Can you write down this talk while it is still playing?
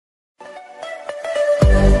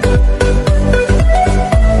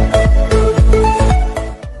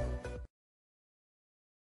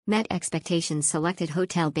Met expectations. Selected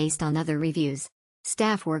hotel based on other reviews.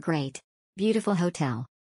 Staff were great. Beautiful hotel.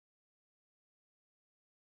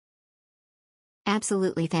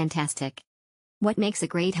 Absolutely fantastic. What makes a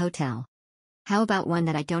great hotel? How about one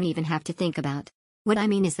that I don't even have to think about? What I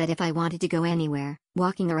mean is that if I wanted to go anywhere,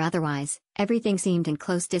 walking or otherwise, everything seemed in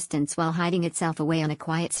close distance while hiding itself away on a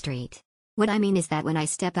quiet street. What I mean is that when I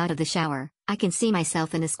step out of the shower, I can see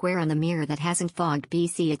myself in a square on the mirror that hasn't fogged.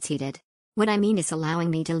 It's heated. What I mean is allowing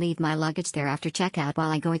me to leave my luggage there after checkout while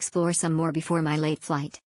I go explore some more before my late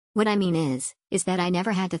flight. What I mean is that I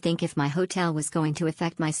never had to think if my hotel was going to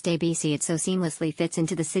affect my stay. It so seamlessly fits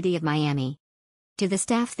into the city of Miami. To the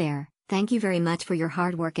staff there, thank you very much for your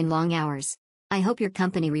hard work and long hours. I hope your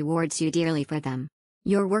company rewards you dearly for them.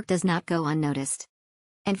 Your work does not go unnoticed.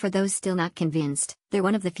 And for those still not convinced, they're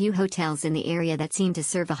one of the few hotels in the area that seem to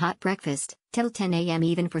serve a hot breakfast, till 10 a.m.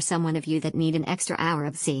 even for someone of you that need an extra hour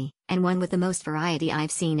of tea, and one with the most variety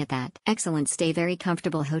I've seen at that. Excellent stay, very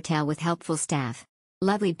comfortable hotel with helpful staff.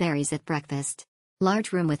 Lovely berries at breakfast.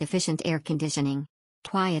 Large room with efficient air conditioning.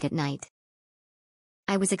 Quiet at night.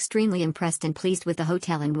 I was extremely impressed and pleased with the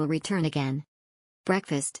hotel and will return again.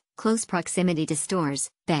 Breakfast, close proximity to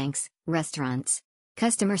stores, banks, restaurants.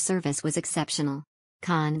 Customer service was exceptional.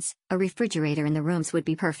 Cons, a refrigerator in the rooms would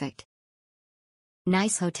be perfect.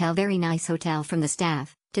 Nice hotel, very nice hotel from the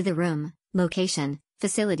staff, to the room, location,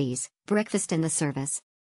 facilities, breakfast and the service.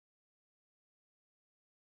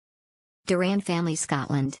 Duran Family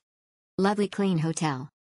Scotland. Lovely clean hotel.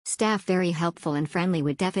 Staff very helpful and friendly,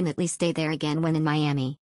 would definitely stay there again when in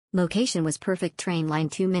Miami. Location was perfect, train line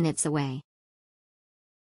 2 minutes away.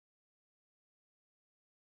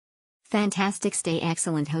 Fantastic stay,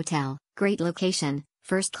 excellent hotel, great location,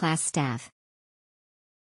 first-class staff.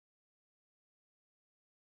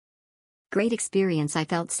 Great experience, I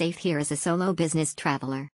felt safe here as a solo business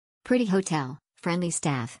traveler. Pretty hotel, friendly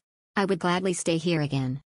staff. I would gladly stay here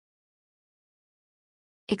again.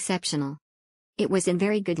 Exceptional. It was in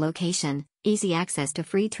very good location, easy access to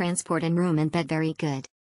free transport and room and bed, very good.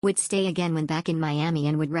 Would stay again when back in Miami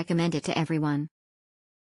and would recommend it to everyone.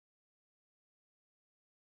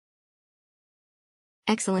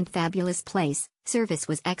 Excellent, fabulous place, service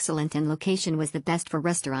was excellent and location was the best for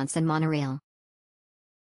restaurants and monorail.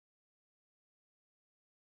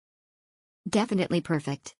 Definitely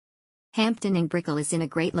perfect. Hampton Inn Brickell is in a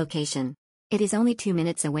great location. It is only 2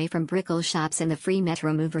 minutes away from Brickell shops and the free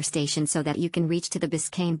Metro Mover station, so that you can reach to the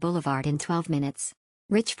Biscayne Boulevard in 12 minutes.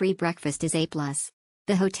 Rich free breakfast is A+.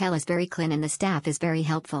 The hotel is very clean and the staff is very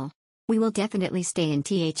helpful. We will definitely stay in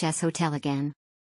THS Hotel again.